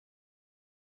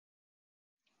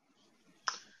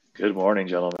Good morning,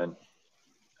 gentlemen.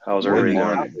 How's Good everybody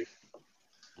Morning. doing? morning.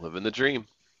 Living the dream.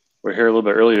 We're here a little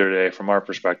bit earlier today from our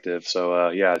perspective, so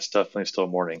yeah, it's definitely still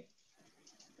morning,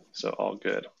 so all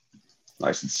good.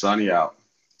 Nice and sunny out.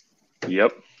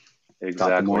 Yep, Got the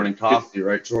exactly. morning Good, coffee,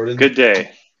 right, Jordan? good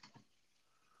day.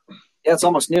 Yeah, it's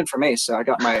almost noon for me, so I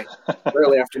got my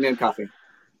early afternoon coffee.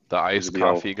 The This is iced the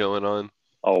all, coffee going on.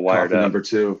 all wired Coffee up. number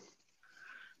two.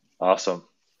 Awesome.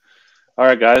 All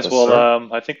right, guys. Yes, Well, sir.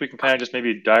 I think we can kind of just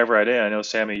maybe dive right in. I know,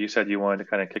 Sammy, you said you wanted to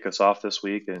kind of kick us off this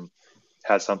week and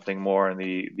had something more on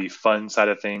the fun side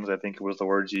of things. I think was the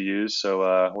words you used.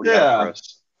 So, what do you have for Yeah.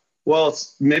 us? Well,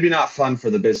 it's maybe not fun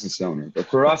for the business owner, but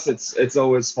for us, it's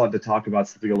always fun to talk about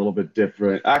something a little bit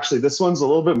different. Actually, this one's a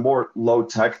little bit more low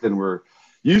tech than we're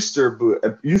used to,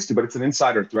 but it's an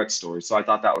insider threat story. So I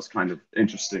thought that was kind of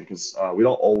interesting because we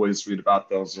don't always read about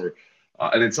those,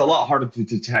 and it's a lot harder to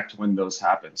detect when those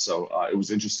happen. So it was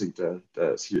interesting to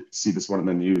see this one in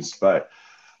the news. But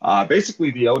basically,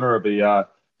 the owner of a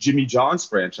Jimmy John's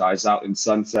franchise out in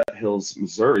Sunset Hills,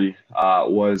 Missouri,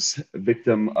 was a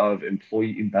victim of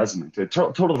employee embezzlement. A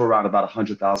total of around about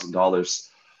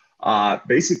 $100,000.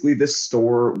 Basically, this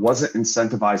store wasn't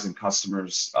incentivizing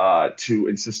customers to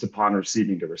insist upon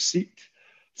receiving a receipt.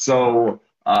 So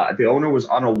the owner was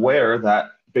unaware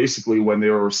that basically when they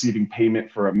were receiving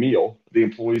payment for a meal, the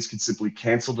employees could simply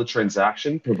cancel the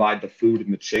transaction, provide the food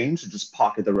and the change, and just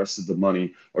pocket the rest of the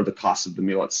money or the cost of the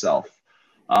meal itself.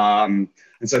 Um,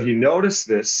 and so he noticed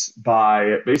this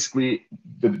by basically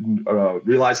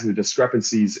realizing the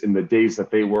discrepancies in the days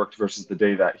that they worked versus the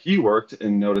day that he worked,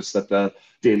 and noticed that the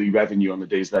daily revenue on the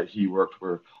days that he worked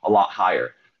were a lot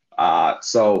higher.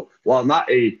 So while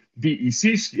not a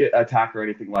VEC attack or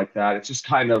anything like that, it's just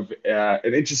kind of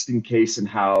an interesting case in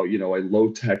how a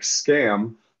low tech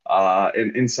scam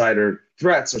and insider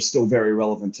threats are still very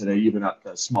relevant today, even at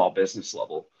the small business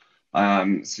level.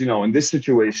 So, in this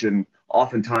situation,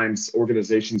 oftentimes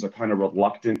organizations are kind of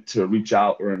reluctant to reach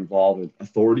out or involve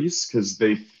authorities because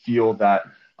they feel that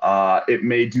it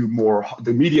may do more,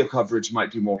 the media coverage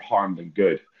might do more harm than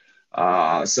good.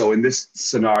 So in this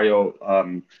scenario,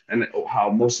 and how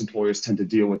most employers tend to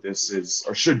deal with this is,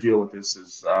 or should deal with this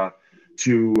is,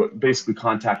 to basically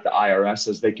contact the IRS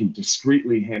as they can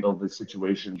discreetly handle the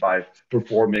situation by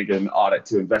performing an audit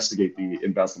to investigate the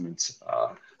embezzlement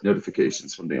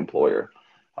notifications from the employer.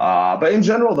 But in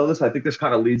general, though, I think this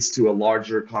kind of leads to a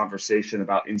larger conversation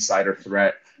about insider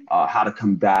threat, how to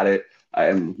combat it,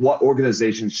 and what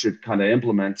organizations should kind of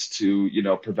implement to,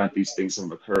 prevent these things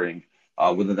from occurring,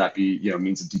 whether that be,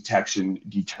 means of detection,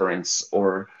 deterrence,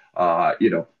 or, a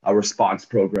response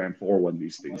program for when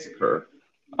these things occur.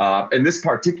 In this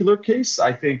particular case,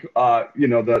 I think,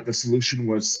 the solution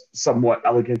was somewhat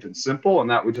elegant and simple, and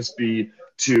that would just be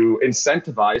to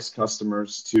incentivize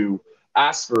customers to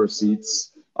ask for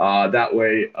receipts. That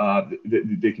way,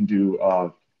 they can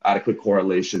do adequate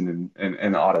correlation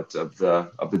and audit of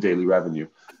the daily revenue.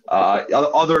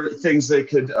 Other things they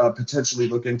could potentially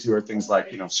look into are things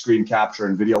like screen capture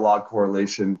and video log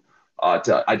correlation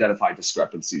to identify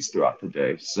discrepancies throughout the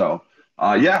day. So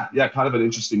yeah, kind of an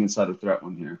interesting insider threat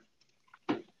one here.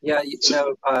 Yeah,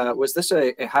 was this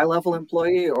a high level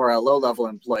employee or a low level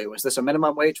employee? Was this a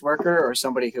minimum wage worker or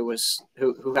somebody who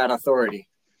had authority?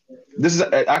 This is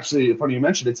actually funny you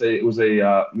mentioned it was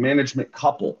a management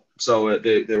couple. So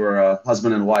they were a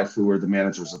husband and wife who were the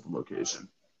managers of the location.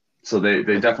 So they I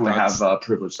think definitely have that's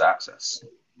privileged access.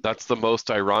 that's the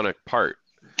most ironic part.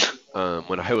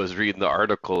 When I was reading the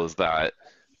article, is that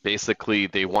basically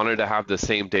they wanted to have the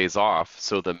same days off,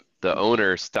 so the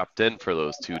owner stepped in for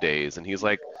those 2 days, and he's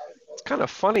like, it's kind of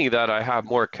funny that I have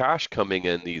more cash coming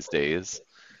in these days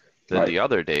than Right. the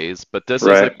other days, but this is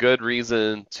a Right. good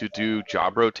reason to do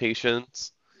job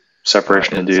rotations.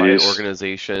 Separation of Inside duties.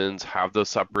 organizations have the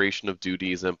separation of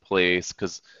duties in place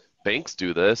because banks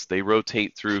do this. They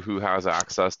rotate through who has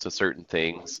access to certain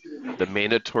things. The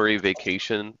mandatory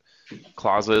vacation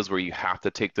clauses where you have to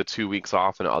take the 2 weeks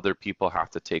off and other people have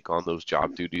to take on those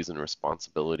job duties and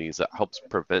responsibilities. That helps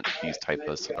prevent these type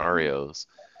of scenarios.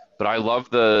 But I love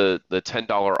the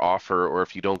 $10 offer, or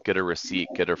if you don't get a receipt,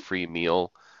 get a free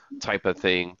meal type of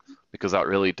thing, because that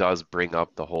really does bring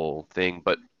up the whole thing.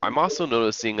 But I'm also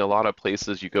noticing a lot of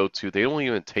places you go to, they don't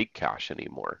even take cash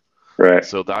anymore. Right.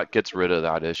 So that gets rid of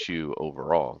that issue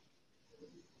overall.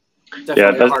 Yeah.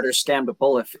 Definitely a harder scam to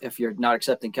pull if you're not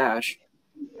accepting cash.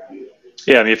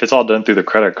 Yeah. I mean, if it's all done through the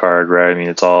credit card, right? I mean,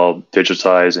 it's all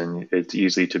digitized and it's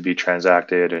easy to be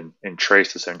transacted and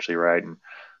traced essentially, right? And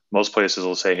most places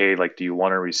will say, hey, like, do you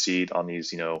want a receipt on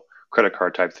these, credit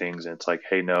card type things? And it's like,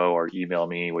 hey, no, or email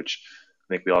me, which I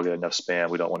think we all get enough spam.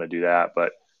 We don't want to do that.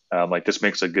 But Like this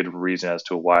makes a good reason as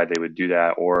to why they would do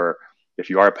that. Or if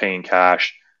you are paying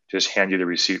cash, just hand you the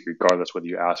receipt regardless whether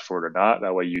you ask for it or not.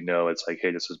 That way you know it's like,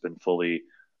 hey, this has been fully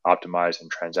optimized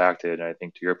and transacted. And I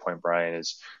think to your point, Brian,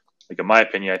 is like in my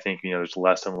opinion, I think there's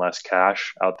less and less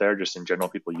cash out there just in general,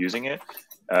 people using it.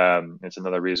 It's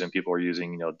another reason people are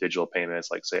using digital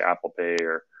payments like say Apple Pay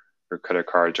or credit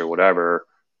cards or whatever.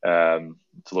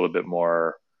 It's a little bit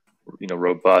more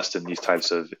robust in these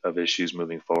types of issues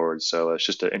moving forward. So it's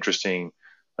just an interesting,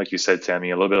 like you said,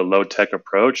 Tammy, a little bit of low tech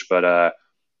approach, but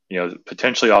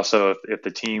potentially also if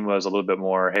the team was a little bit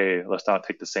more, hey, let's not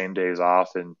take the same days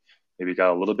off, and maybe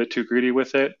got a little bit too greedy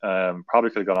with it, probably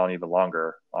could have gone on even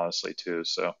longer, honestly, too.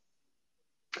 So.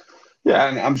 Yeah,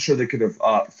 and I'm sure they could have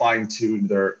fine-tuned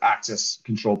their access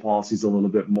control policies a little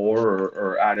bit more,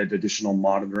 or added additional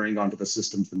monitoring onto the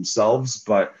systems themselves.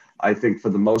 But I think for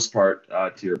the most part,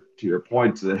 to your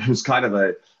point, it was kind of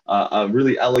a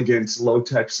really elegant,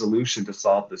 low-tech solution to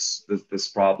solve this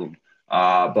problem.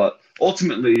 But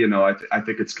ultimately, I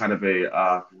think it's kind of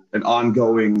an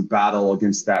ongoing battle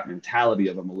against that mentality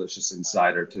of a malicious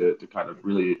insider to kind of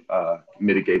really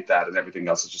mitigate that, and everything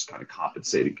else is just kind of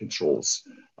compensating controls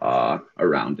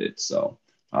around it. So,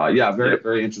 very,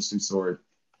 very interesting story.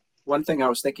 One thing I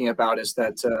was thinking about is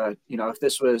that, if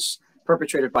this was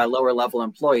perpetrated by lower level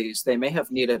employees, they may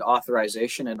have needed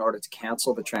authorization in order to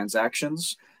cancel the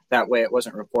transactions. That way it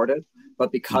wasn't reported.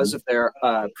 But because of their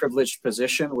privileged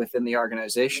position within the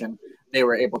organization, they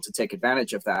were able to take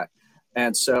advantage of that.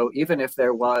 And so even if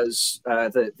there was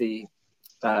the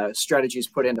strategies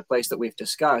put into place that we've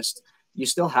discussed, you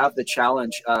still have the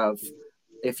challenge of,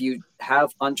 if you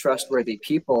have untrustworthy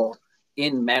people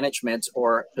in management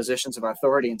or positions of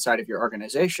authority inside of your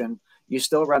organization, you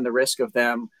still run the risk of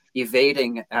them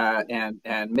evading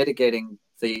and mitigating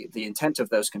the intent of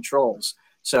those controls.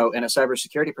 So in a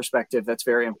cybersecurity perspective, that's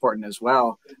very important as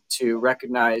well, to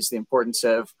recognize the importance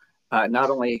of not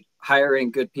only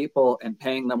hiring good people and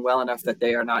paying them well enough that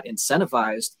they are not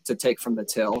incentivized to take from the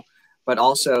till, but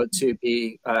also to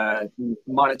be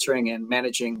monitoring and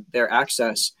managing their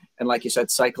access. And like you said,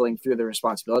 cycling through the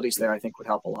responsibilities there, I think would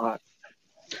help a lot.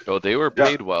 Oh, they were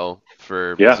paid well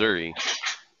for Missouri.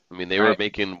 I mean, they were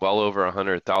making well over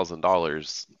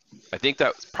 $100,000. I think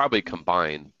that was probably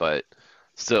combined, but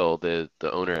still, the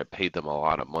owner had paid them a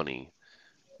lot of money,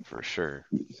 for sure.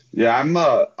 Yeah,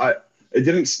 it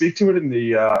didn't speak to it in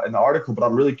the article, but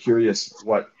I'm really curious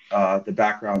what the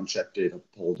background check data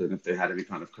pulled in, if they had any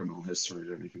kind of criminal history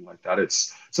or anything like that.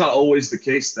 It's not always the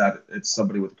case that it's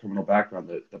somebody with a criminal background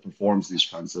that performs these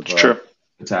kinds of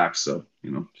attacks. So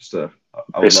just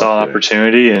they saw an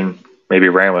opportunity and maybe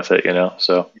ran with it.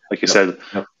 So like you said,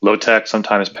 low tech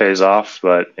sometimes pays off,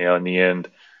 but in the end,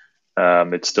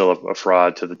 it's still a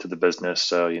fraud to the business.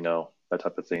 So that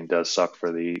type of thing does suck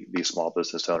for the small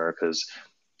business owner, because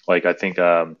like I think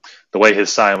the way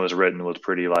his sign was written was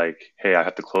pretty like, hey, I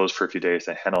have to close for a few days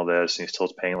to handle this, and he's still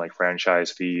paying like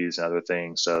franchise fees and other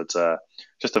things. So it's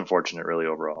just unfortunate, really,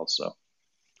 overall. So.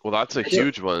 Well, that's a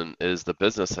huge one, is the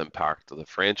business impact of the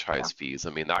franchise fees. I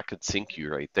mean, that could sink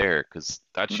you right there, because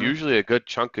that's usually a good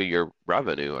chunk of your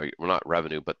revenue, or well, not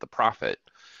revenue, but the profit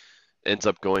ends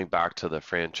up going back to the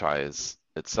franchise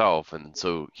itself. And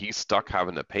so he's stuck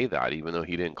having to pay that, even though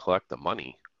he didn't collect the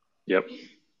money. Yep.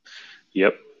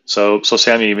 So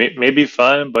Sammy, may be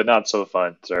fun, but not so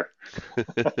fun, sir.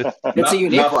 It's a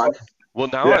unique one. Well,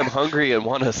 now I'm hungry and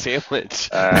want a sandwich.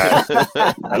 I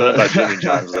don't know about Jimmy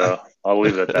John's, though. I'll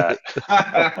leave it at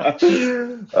that.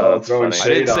 Throwing shade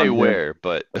I didn't say on where,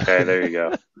 but okay, there you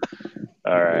go.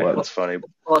 All right, that's funny.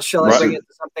 Well, shall I bring it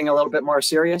to something a little bit more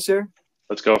serious here?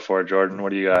 Let's go for it, Jordan. What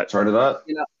do you got? Turn it up.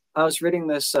 I was reading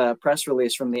this press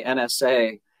release from the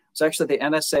NSA. It's actually the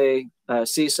NSA,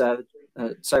 CISA,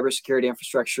 Cybersecurity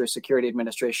Infrastructure Security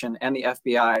Administration, and the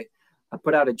FBI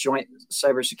put out a joint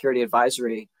cybersecurity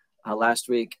advisory last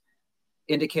week,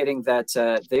 indicating that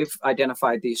they've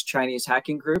identified these Chinese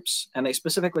hacking groups, and they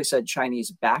specifically said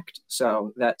Chinese-backed.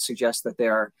 So that suggests that they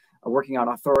are working on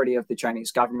authority of the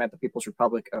Chinese government, the People's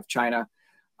Republic of China.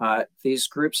 These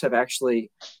groups have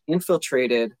actually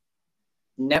infiltrated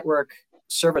network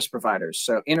service providers,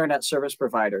 so internet service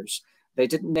providers. They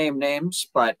didn't name names,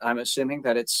 but I'm assuming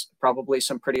that it's probably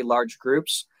some pretty large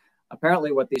groups.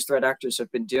 Apparently, what these threat actors have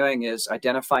been doing is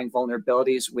identifying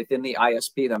vulnerabilities within the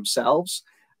ISP themselves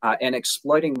and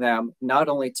exploiting them, not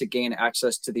only to gain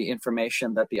access to the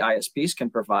information that the ISPs can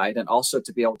provide, and also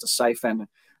to be able to siphon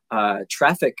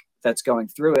traffic that's going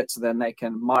through it, so then they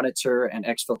can monitor and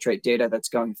exfiltrate data that's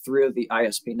going through the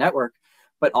ISP network,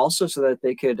 but also so that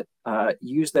they could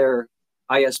use their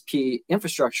ISP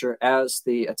infrastructure as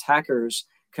the attacker's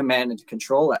command and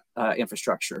control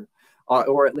infrastructure.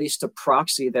 or at least to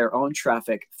proxy their own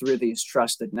traffic through these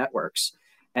trusted networks.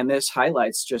 And this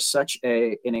highlights just such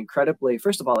an incredibly,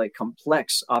 first of all, a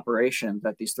complex operation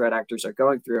that these threat actors are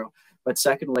going through. But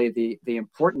secondly, the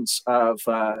importance of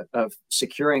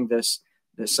securing this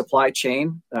supply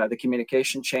chain, the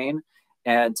communication chain,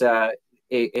 and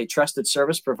a trusted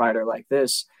service provider like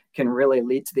this can really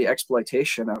lead to the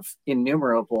exploitation of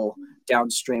innumerable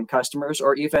downstream customers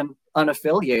or even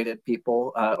unaffiliated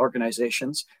people,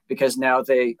 organizations, because now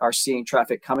they are seeing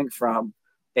traffic coming from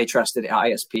a trusted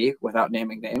ISP without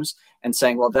naming names and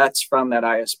saying, well, that's from that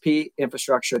ISP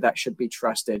infrastructure, that should be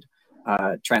trusted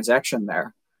transaction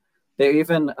there. They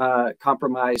even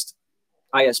compromised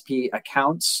ISP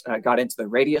accounts, got into the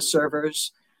Radius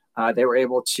servers. They were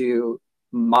able to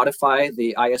modify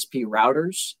the ISP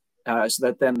routers so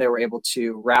that then they were able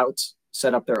to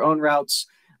set up their own routes,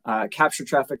 capture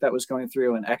traffic that was going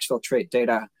through, and exfiltrate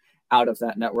data out of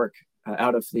that network,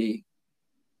 out of the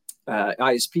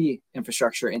ISP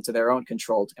infrastructure into their own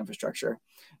controlled infrastructure.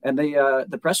 And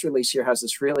the press release here has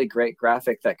this really great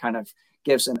graphic that kind of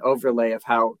gives an overlay of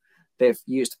how they've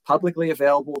used publicly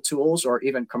available tools or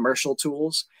even commercial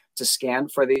tools to scan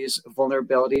for these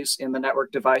vulnerabilities in the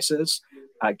network devices,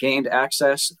 gained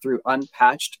access through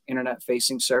unpatched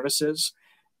internet-facing services,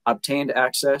 obtained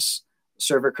access,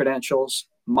 server credentials,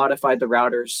 modified the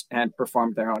routers, and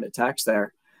performed their own attacks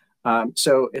there.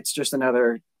 So it's just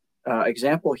another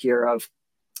example here of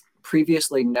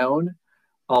previously known,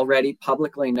 already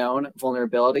publicly known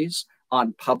vulnerabilities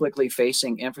on publicly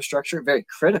facing infrastructure, very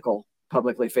critical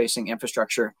publicly facing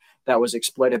infrastructure that was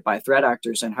exploited by threat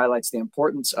actors, and highlights the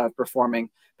importance of performing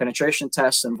penetration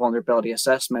tests and vulnerability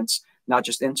assessments, not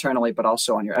just internally, but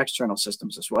also on your external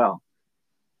systems as well.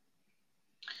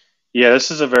 Yeah,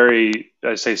 this is a very,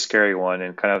 I'd say, scary one,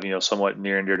 and kind of, somewhat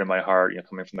near and dear to my heart,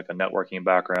 coming from like a networking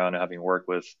background and having worked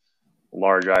with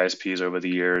large ISPs over the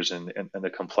years and the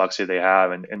complexity they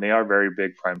have. And they are very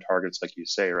big prime targets, like you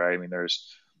say, right? I mean,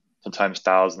 there's sometimes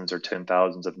thousands or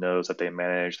 10,000s of nodes that they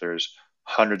manage. There's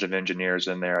hundreds of engineers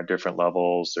in there at different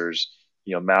levels. There's,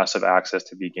 massive access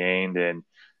to be gained. And,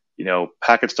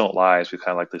 packets don't lie, as we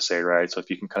kind of like to say, right? So if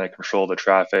you can kind of control the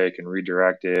traffic and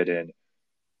redirect it and,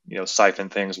 siphon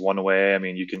things one way, I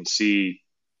mean, you can see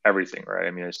everything, right?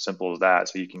 I mean, it's simple as that.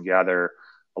 So you can gather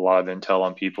a lot of intel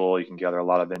on people. You can gather a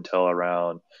lot of intel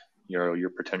around your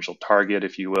potential target,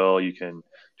 if you will. You can,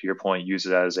 to your point, use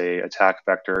it as a attack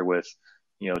vector with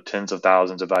tens of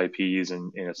thousands of IPs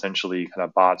and essentially kind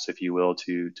of bots, if you will,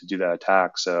 to do that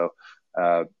attack. So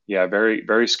yeah, very,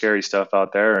 very scary stuff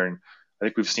out there. And I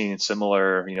think we've seen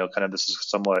similar, kind of, this is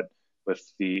somewhat with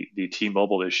the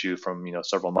T-Mobile issue from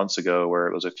several months ago, where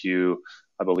it was a few,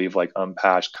 I believe, like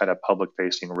unpatched kind of public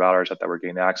facing routers that were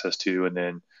gained access to, and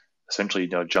then essentially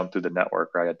jump through the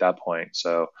network right at that point.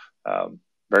 So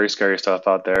very scary stuff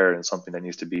out there, and something that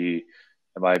needs to be,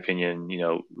 in my opinion,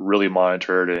 really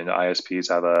monitored. And ISPs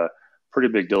have a pretty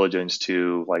big diligence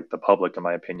to like the public, in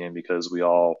my opinion, because we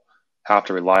all have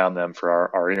to rely on them for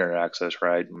our internet access,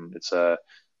 right? And it's a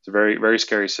very, very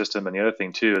scary system. And the other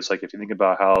thing too, it's like, if you think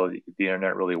about how the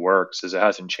internet really works, is it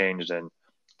hasn't changed in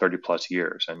 30 plus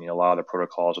years. I mean, a lot of the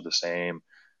protocols are the same.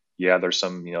 Yeah, there's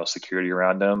some, security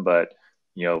around them, but,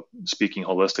 speaking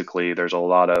holistically, there's a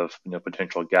lot of,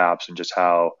 potential gaps in just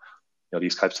how,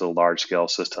 these types of large scale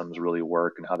systems really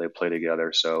work and how they play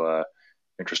together. So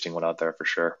interesting one out there for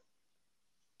sure.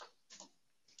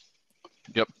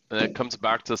 Yep, and it comes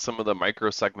back to some of the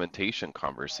micro-segmentation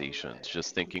conversations,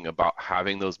 just thinking about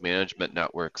having those management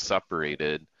networks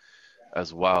separated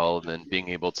as well, and then being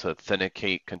able to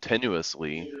authenticate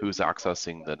continuously who's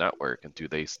accessing the network and do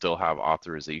they still have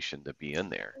authorization to be in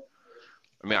there.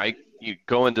 I mean, you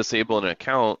go and disable an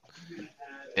account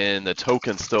and the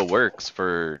token still works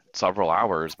for several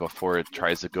hours before it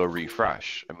tries to go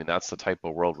refresh. I mean, that's the type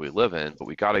of world we live in, but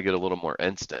we got to get a little more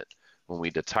instant when we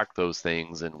detect those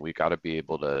things, and we got to be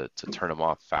able to turn them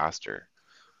off faster.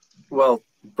 Well,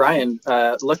 Brian,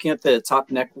 looking at the top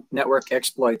network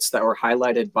exploits that were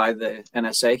highlighted by the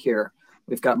NSA here,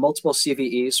 we've got multiple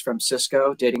CVEs from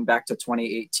Cisco dating back to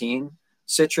 2018,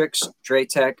 Citrix,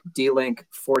 Draytech, D-Link,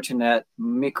 Fortinet,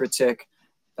 MikroTik,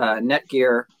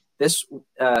 Netgear. This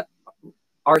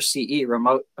RCE,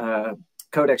 remote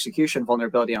code execution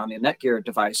vulnerability on the Netgear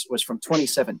device, was from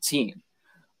 2017.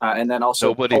 And then also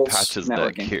nobody Pulse patches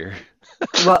networking. Netgear.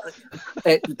 Well,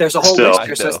 there's a whole Still, list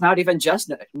here, so it's not even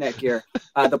just Netgear.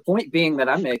 The point being that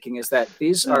I'm making is that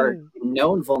these are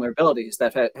known vulnerabilities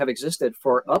that have existed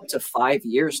for up to 5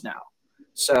 years now.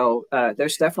 So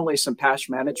there's definitely some patch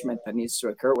management that needs to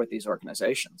occur with these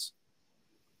organizations.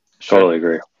 Totally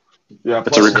agree. Yeah,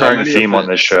 it's a recurring theme on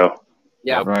this show.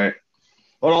 Yeah, right.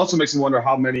 But it also makes me wonder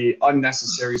how many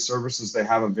unnecessary services they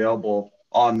have available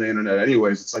on the internet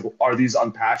anyways. It's like, are these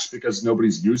unpatched because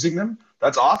nobody's using them?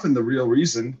 That's often the real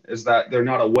reason, is that they're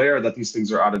not aware that these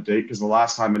things are out of date because the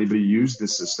last time anybody used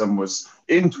this system was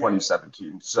in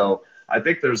 2017. So I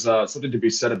think there's something to be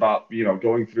said about,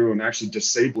 going through and actually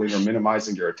disabling or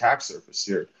minimizing your attack surface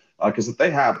here. Because if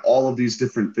they have all of these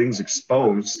different things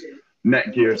exposed,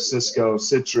 Netgear, Cisco,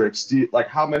 Citrix, like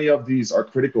how many of these are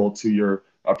critical to your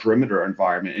perimeter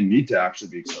environment and need to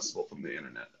actually be accessible from the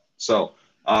internet? So,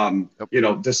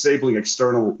 disabling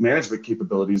external management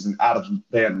capabilities and out of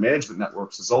band management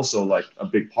networks is also like a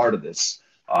big part of this,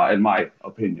 in my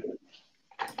opinion.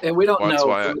 And we don't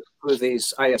know who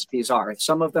these ISPs are.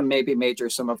 Some of them may be major,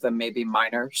 some of them may be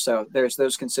minor. So there's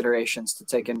those considerations to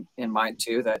take in mind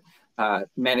too, that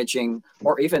managing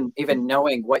or even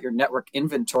knowing what your network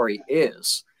inventory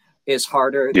is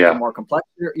harder the more complex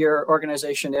your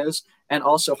organization is, and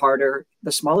also harder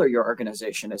the smaller your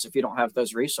organization is if you don't have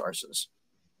those resources.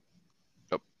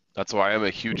 Yep. That's why I'm a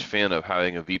huge fan of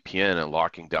having a VPN and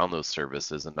locking down those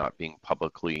services and not being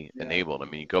publicly enabled. I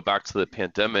mean, you go back to the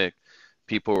pandemic,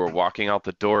 people were walking out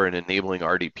the door and enabling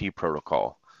RDP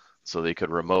protocol so they could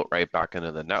remote right back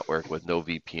into the network with no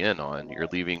VPN on. You're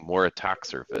leaving more attack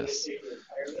surface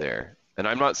there. And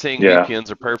I'm not saying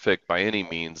VPNs are perfect by any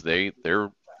means.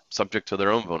 They're subject to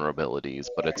their own vulnerabilities,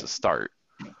 but it's a start.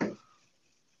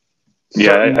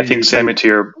 Yeah, I think, Sammy,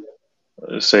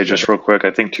 just real quick,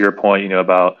 I think to your point,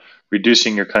 about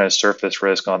reducing your kind of surface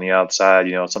risk on the outside,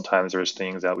 sometimes there's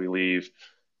things that we leave,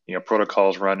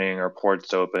 protocols running or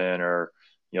ports open or,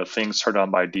 things turned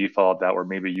on by default that were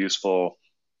maybe useful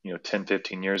 10,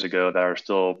 15 years ago that are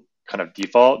still kind of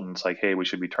default. And it's like, hey, we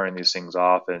should be turning these things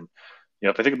off. And,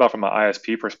 if I think about from an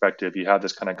ISP perspective, you have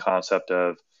this kind of concept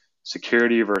of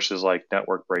security versus like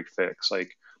network break fix. Like,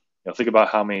 think about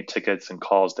how many tickets and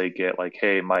calls they get. Like,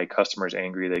 hey, my customer's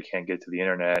angry, they can't get to the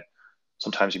internet.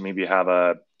 Sometimes you maybe have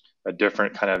a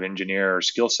different kind of engineer or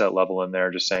skill set level in there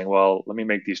just saying, well, let me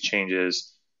make these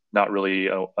changes, not really,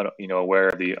 aware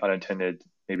of the unintended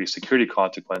maybe security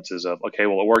consequences of, okay,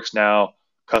 well, it works now.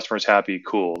 Customer's happy,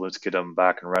 cool, let's get them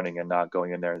back and running, and not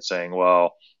going in there and saying,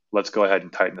 well, let's go ahead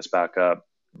and tighten this back up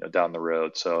down the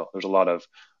road. So there's a lot of,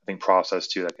 I think, process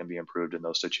too that can be improved in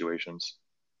those situations.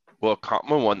 Well, a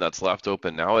common one that's left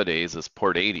open nowadays is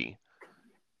port 80.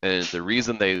 And the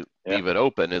reason they leave it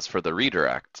open is for the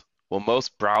redirect. Well,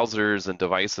 most browsers and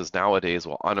devices nowadays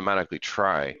will automatically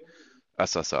try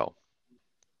SSL.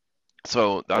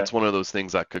 So that's one of those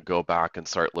things that could go back and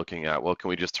start looking at, well, can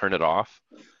we just turn it off?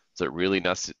 Is it really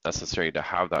necessary to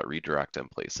have that redirect in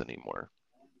place anymore?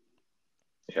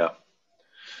 Yeah.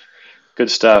 Good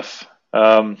stuff.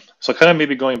 So kind of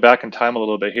maybe going back in time a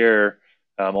little bit here,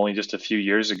 only just a few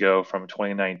years ago from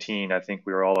 2019, I think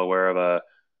we were all aware of a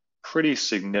pretty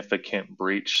significant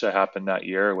breach that happened that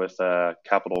year with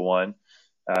Capital One.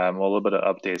 A little bit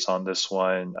of updates on this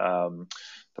one.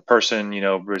 The person,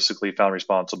 basically found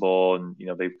responsible, and,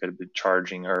 they could be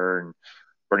charging her and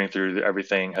burning through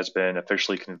everything, has been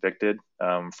officially convicted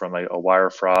from a wire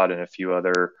fraud and a few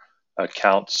other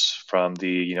accounts from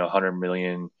the 100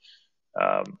 million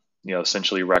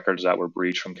essentially records that were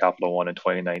breached from Capital One in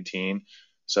 2019.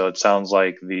 So it sounds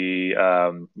like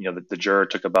the juror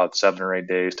took about 7 or 8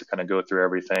 days to kind of go through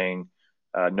everything.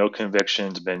 No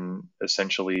convictions been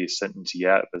essentially sentenced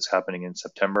yet. It's happening in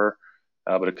September,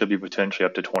 but it could be potentially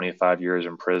up to 25 years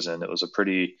in prison. It was a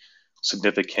pretty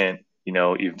significant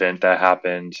event that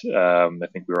happened. I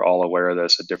think we were all aware of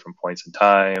this at different points in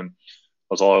time. It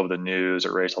was all over the news.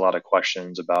 It raised a lot of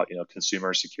questions about,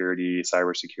 consumer security,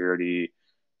 cybersecurity,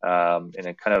 and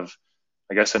it kind of,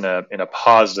 I guess in a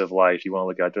positive light, if you want to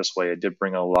look at it this way, it did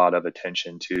bring a lot of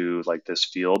attention to like this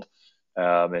field.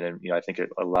 And I think it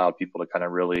allowed people to kind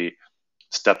of really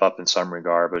step up in some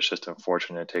regard, but it's just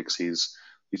unfortunate it takes these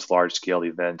large scale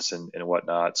events and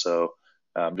whatnot. So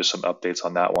just some updates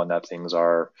on that one, that things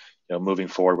are, moving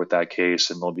forward with that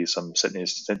case, and there'll be some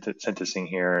sentencing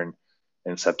here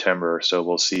in September. So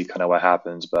we'll see kind of what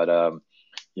happens. But,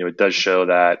 it does show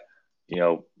that,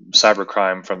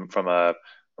 cybercrime from a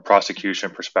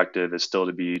prosecution perspective is still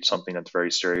to be something that's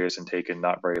very serious and taken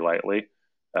not very lightly.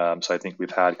 So I think we've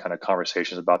had kind of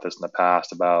conversations about this in the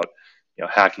past about,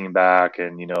 hacking back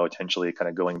and, potentially kind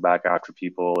of going back after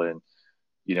people, and,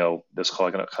 this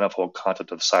kind of whole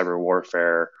concept of cyber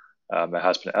warfare that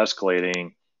has been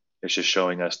escalating. It's just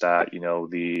showing us that,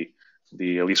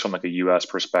 the at least from like a U.S.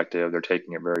 perspective, they're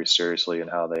taking it very seriously in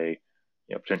how they,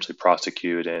 potentially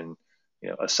prosecute and,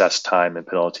 assess time and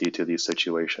penalty to these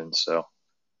situations. So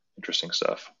interesting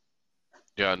stuff.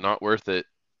 Yeah, not worth it.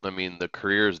 I mean, the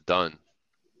career is done.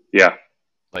 Yeah.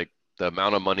 Like the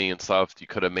amount of money and stuff you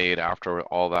could have made after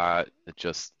all that, it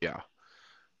just, yeah,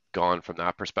 gone from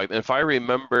that perspective. If I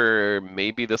remember,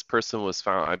 maybe this person was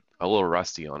found, I'm a little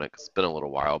rusty on it 'cause it's been a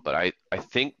little while, but I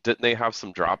think, didn't they have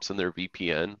some drops in their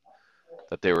VPN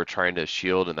that they were trying to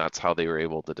shield, and that's how they were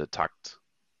able to detect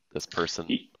this person?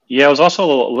 Yeah, it was also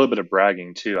a little bit of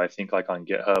bragging too. I think like on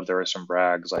GitHub there were some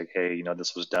brags like, hey,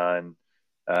 this was done.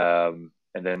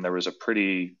 And then there was a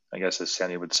pretty, I guess as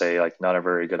Sandy would say, like not a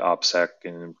very good OPSEC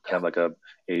and kind of like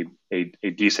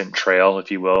a decent trail,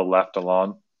 if you will, left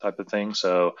along type of thing.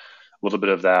 So a little bit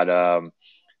of that,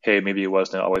 hey, maybe it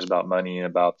wasn't always about money and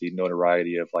about the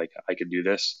notoriety of like, I could do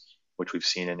this, which we've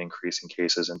seen in increasing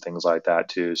cases and things like that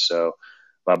too. So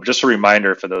just a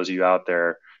reminder for those of you out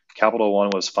there, Capital One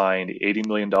was fined $80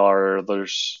 million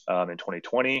in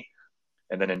 2020.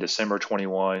 And then in December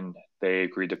 21, they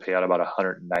agreed to pay out about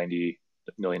 $190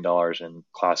 million in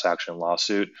class action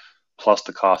lawsuit, plus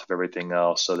the cost of everything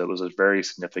else. So that was a very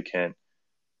significant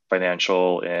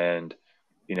financial and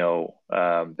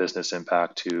business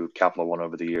impact to Capital One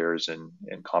over the years and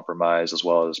compromise as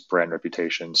well as brand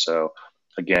reputation. So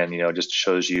again, just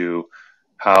shows you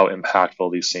how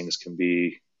impactful these things can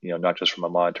be, not just from a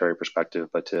monetary perspective,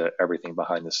 but to everything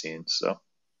behind the scenes. So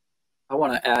I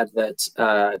want to add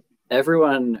that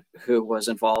everyone who was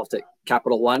involved at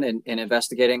Capital One in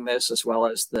investigating this, as well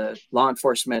as the law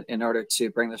enforcement in order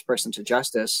to bring this person to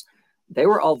justice, they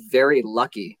were all very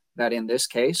lucky that in this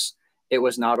case, it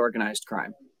was not organized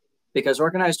crime, because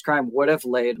organized crime would have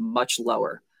laid much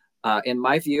lower. In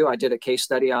my view, I did a case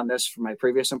study on this for my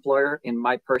previous employer. In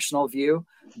my personal view,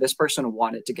 this person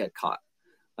wanted to get caught.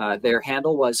 Their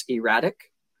handle was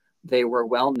erratic. They were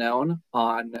well known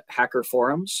on hacker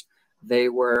forums. They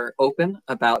were open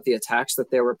about the attacks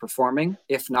that they were performing,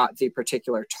 if not the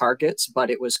particular targets, but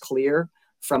it was clear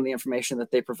from the information that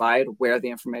they provide where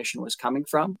the information was coming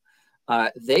from.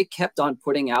 They kept on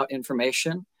putting out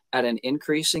information at an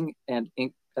increasing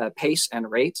pace and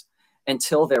rate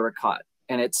until they were caught.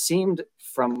 And it seemed,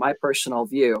 from my personal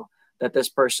view, that this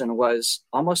person was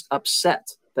almost upset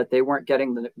that they weren't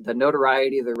getting the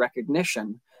notoriety, the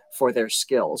recognition for their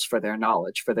skills, for their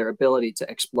knowledge, for their ability to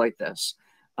exploit this.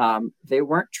 They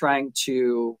weren't trying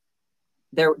to.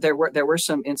 There were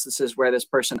some instances where this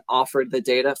person offered the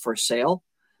data for sale,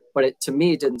 but it to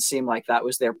me didn't seem like that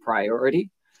was their priority.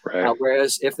 right.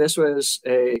 Whereas if this was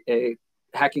a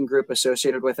hacking group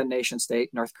associated with a nation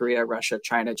state, North Korea, Russia,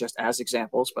 China, just as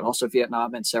examples, but also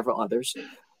Vietnam and several others,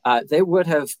 they would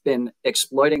have been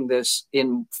exploiting this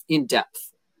in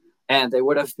depth. And they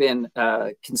would have been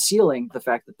concealing the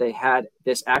fact that they had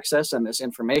this access and this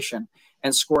information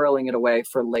and squirreling it away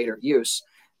for later use.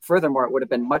 Furthermore, it would have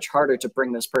been much harder to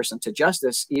bring this person to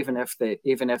justice, even if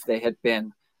they had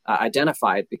been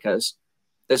identified, because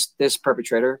this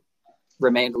perpetrator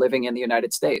remained living in the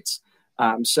United States.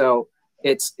 So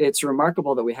it's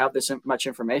remarkable that we have this much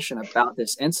information about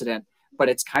this incident, but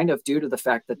it's kind of due to the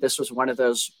fact that this was one of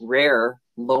those rare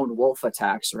lone wolf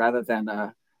attacks rather than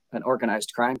an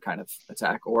organized crime kind of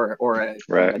attack or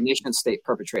a nation state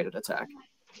perpetrated attack.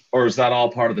 Or is that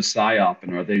all part of the PSYOP,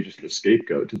 and are they just a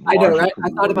scapegoat to the I know, right? I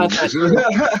thought about that.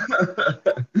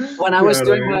 When I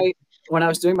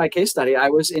was doing my case study, I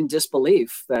was in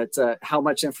disbelief that how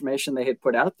much information they had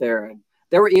put out there, and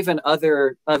there were even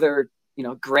other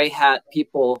gray hat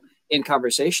people in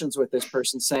conversations with this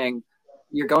person saying,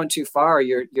 "You're going too far.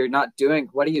 You're not doing.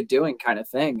 What are you doing?" kind of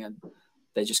thing, and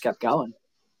they just kept going.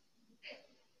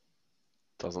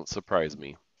 Doesn't surprise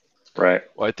me. Right.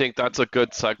 Well, I think that's a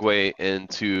good segue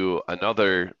into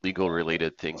another legal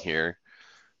related thing here.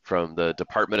 From the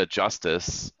Department of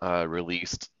Justice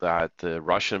released that the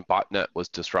Russian botnet was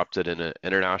disrupted in an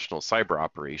international cyber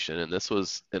operation, and this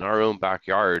was in our own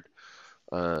backyard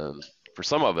for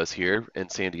some of us here in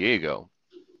San Diego.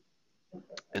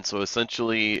 And so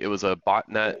essentially it was a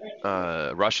botnet,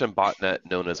 Russian botnet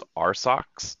known as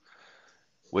RSOX,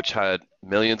 which had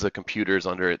millions of computers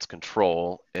under its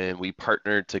control, and we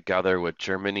partnered together with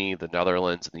Germany, the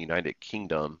Netherlands, and the United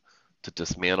Kingdom to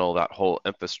dismantle that whole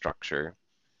infrastructure.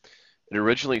 It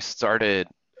originally started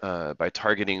by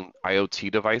targeting IoT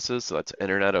devices, so that's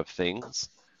Internet of Things,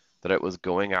 that it was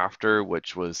going after,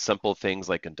 which was simple things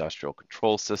like industrial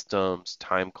control systems,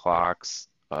 time clocks.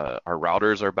 Our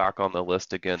routers are back on the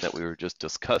list again that we were just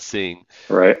discussing.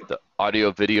 Right. The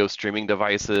audio video streaming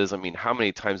devices. I mean, how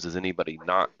many times does anybody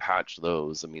not patch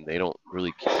those? I mean, they don't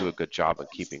really do a good job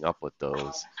of keeping up with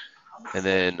those. And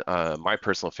then my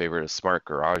personal favorite is smart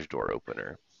garage door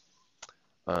opener.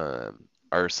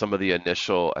 Are some of the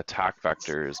initial attack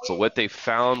vectors. But what they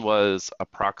found was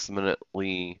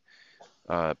approximately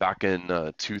back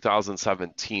in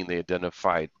 2017, they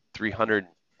identified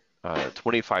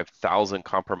 25,000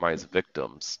 compromised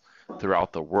victims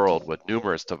throughout the world with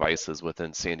numerous devices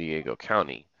within San Diego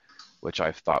County, which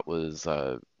I thought was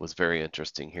very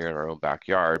interesting here in our own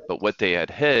backyard. But what they had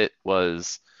hit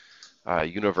was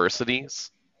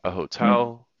universities, a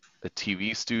hotel, a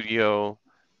TV studio,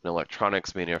 an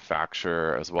electronics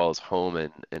manufacturer, as well as home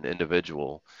and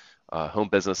individual home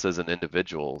businesses and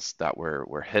individuals that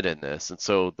were hit in this. And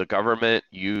so the government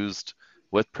used,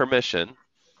 with permission,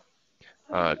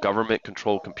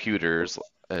 government-controlled computers,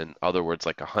 in other words,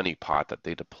 like a honeypot that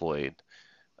they deployed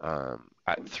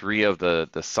at 3 of the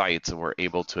sites, and were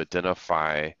able to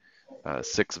identify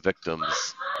 6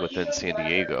 victims within San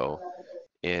Diego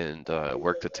and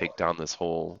work to take down this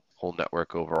whole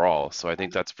network overall. So I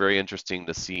think that's very interesting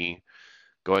to see,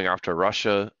 going after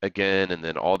Russia again, and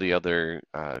then all the other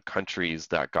countries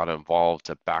that got involved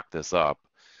to back this up,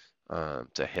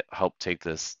 to help take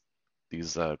these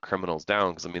criminals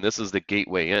down. Because I mean, this is the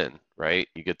gateway in, right?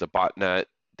 You get the botnet,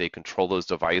 they control those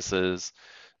devices,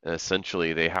 and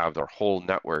essentially they have their whole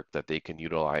network that they can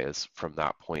utilize from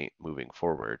that point moving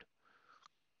forward.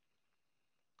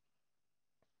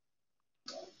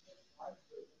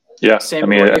 Yeah,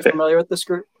 Samuel, are you familiar with this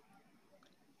group?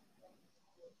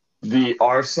 The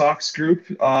RSOX group?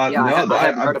 No, I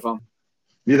haven't heard of them.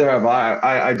 Neither have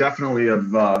I. I definitely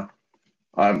have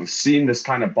I've seen this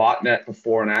kind of botnet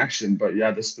before in action, but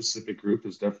yeah, this specific group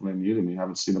is definitely new to me. I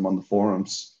haven't seen them on the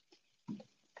forums.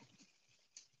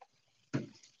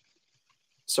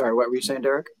 Sorry, what were you saying,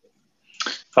 Derek?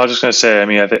 I was just going to say, I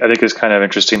mean, I think it's kind of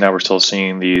interesting that we're still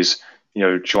seeing these,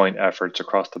 joint efforts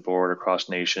across the board, across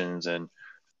nations and,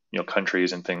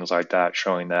 countries and things like that,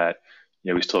 showing that,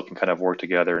 we still can kind of work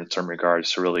together in some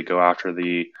regards to really go after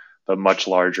the much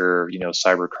larger,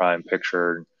 cybercrime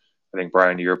picture. I think,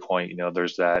 Brian, to your point,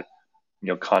 there's that,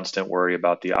 constant worry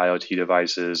about the IoT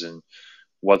devices and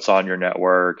what's on your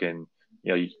network. And,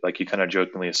 like you kind of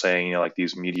jokingly saying, like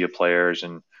these media players.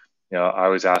 And, I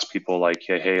always ask people like,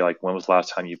 hey, like when was the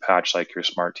last time you patched like your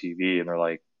smart TV? And they're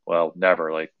like, well,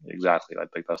 never. Like, exactly. I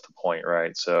think that's the point,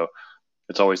 right? So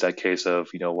it's always that case of,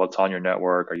 what's on your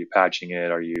network? Are you patching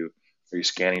it? Are you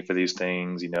scanning for these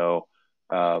things?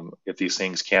 If these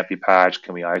things can't be patched,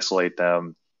 can we isolate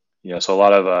them? So a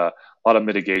lot of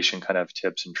mitigation kind of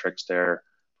tips and tricks there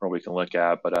where we can look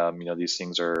at. But these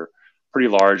things are pretty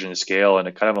large in scale, and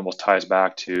it kind of almost ties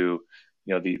back to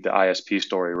the ISP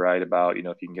story, right? About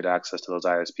if you can get access to those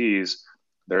ISPs,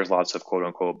 there's lots of quote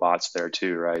unquote bots there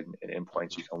too, right? And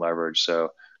endpoints you can leverage. So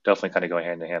definitely kind of going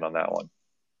hand in hand on that one.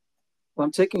 Well,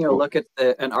 I'm taking a look at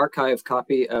an archive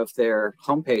copy of their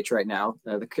homepage right now.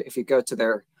 If you go to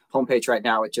their homepage right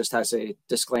now, it just has a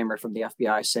disclaimer from the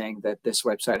FBI saying that this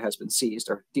website has been seized,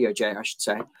 or DOJ, I should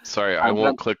say. Sorry, I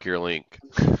won't click your link.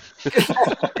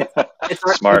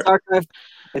 Smart.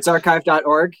 It's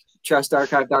archive.org,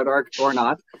 trustarchive.org or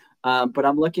not. But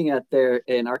I'm looking at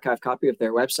an archive copy of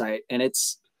their website, and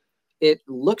it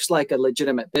looks like a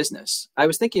legitimate business. I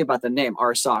was thinking about the name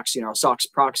RSOX, SOX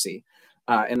proxy.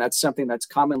 And that's something that's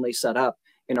commonly set up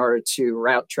in order to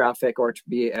route traffic or to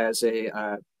be as a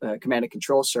command and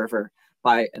control server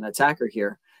by an attacker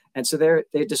here. And so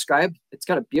they describe, it's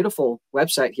got a beautiful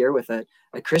website here with a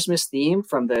Christmas theme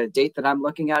from the date that I'm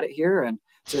looking at it here. And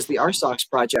it says the RSOX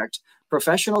project,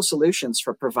 professional solutions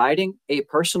for providing a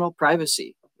personal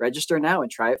privacy. Register now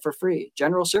and try it for free.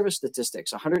 General service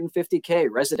statistics, 150K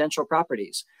residential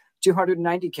properties.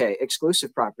 290K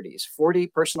exclusive properties, 40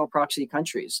 personal proxy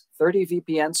countries, 30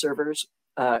 VPN servers,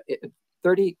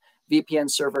 30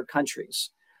 VPN server countries.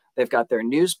 They've got their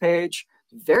news page,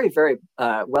 very, very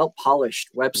well polished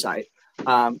website.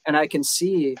 And I can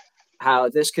see how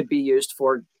this could be used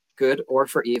for good or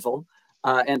for evil.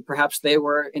 And perhaps they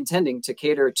were intending to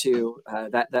cater to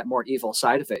that more evil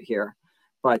side of it here.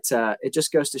 But it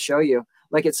just goes to show you,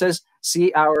 like it says,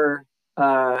 see our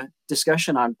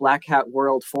discussion on Black Hat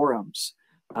World forums,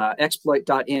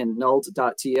 exploit.in,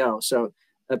 nuld.to. So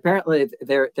apparently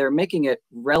they're making it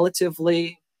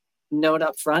relatively known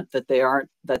up front that they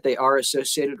are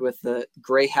associated with the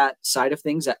gray hat side of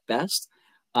things at best,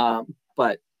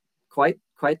 but quite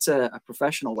a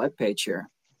professional webpage here.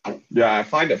 Yeah, I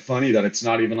find it funny that it's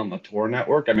not even on the Tor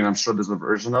network. I mean, I'm sure there's a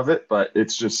version of it, but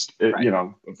it's just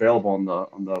available on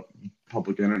the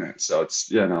public internet. So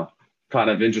it's kind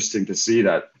of interesting to see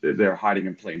that they're hiding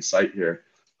in plain sight here.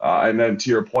 And then to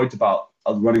your point about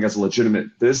running as a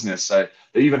legitimate business, they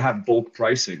even have bulk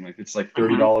pricing. Like it's like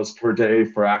 $30 per day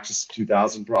for access to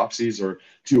 2,000 proxies, or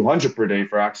 $200 per day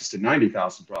for access to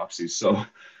 90,000 proxies. So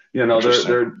You know,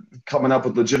 Interesting. they're coming up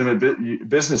with legitimate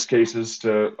business cases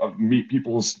to meet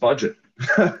people's budget.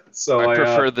 So I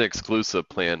prefer the exclusive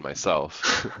plan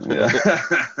myself. yeah.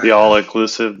 The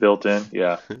all-inclusive built in,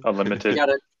 yeah, unlimited.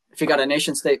 If you got a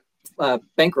nation state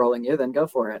bankrolling you, then go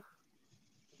for it.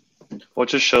 Well, it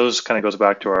just shows, kind of goes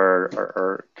back to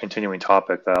our continuing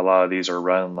topic that a lot of these are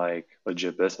run like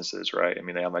legit businesses, right? I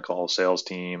mean, they have like a whole sales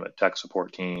team, a tech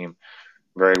support team,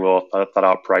 very well thought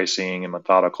out pricing and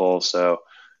methodical. So,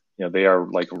 you know, they are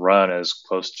like run as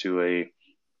close to a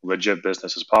legit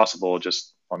business as possible,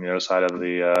 just on the other side of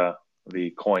the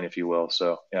coin, if you will.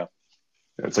 So, yeah.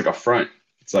 It's like a front.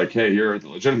 It's like, hey, you're the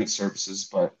legitimate services,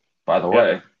 but by the Yeah.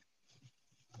 way,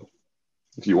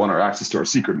 if you want our access to our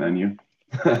secret menu.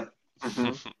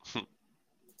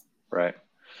 Right.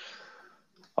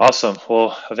 Awesome.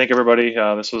 Well, I think everybody,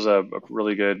 this was a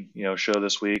really good, show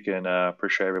this week, and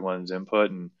appreciate everyone's input.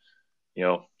 And,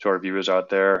 to our viewers out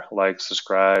there, like,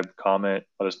 subscribe, comment,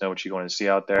 let us know what you want to see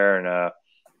out there. And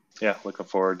yeah, looking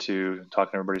forward to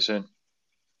talking to everybody soon.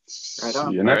 Right on.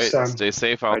 See you next time. Stay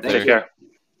safe All out right, there. take care.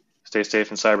 Stay safe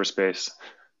in cyberspace.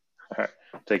 All right.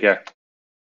 Take care.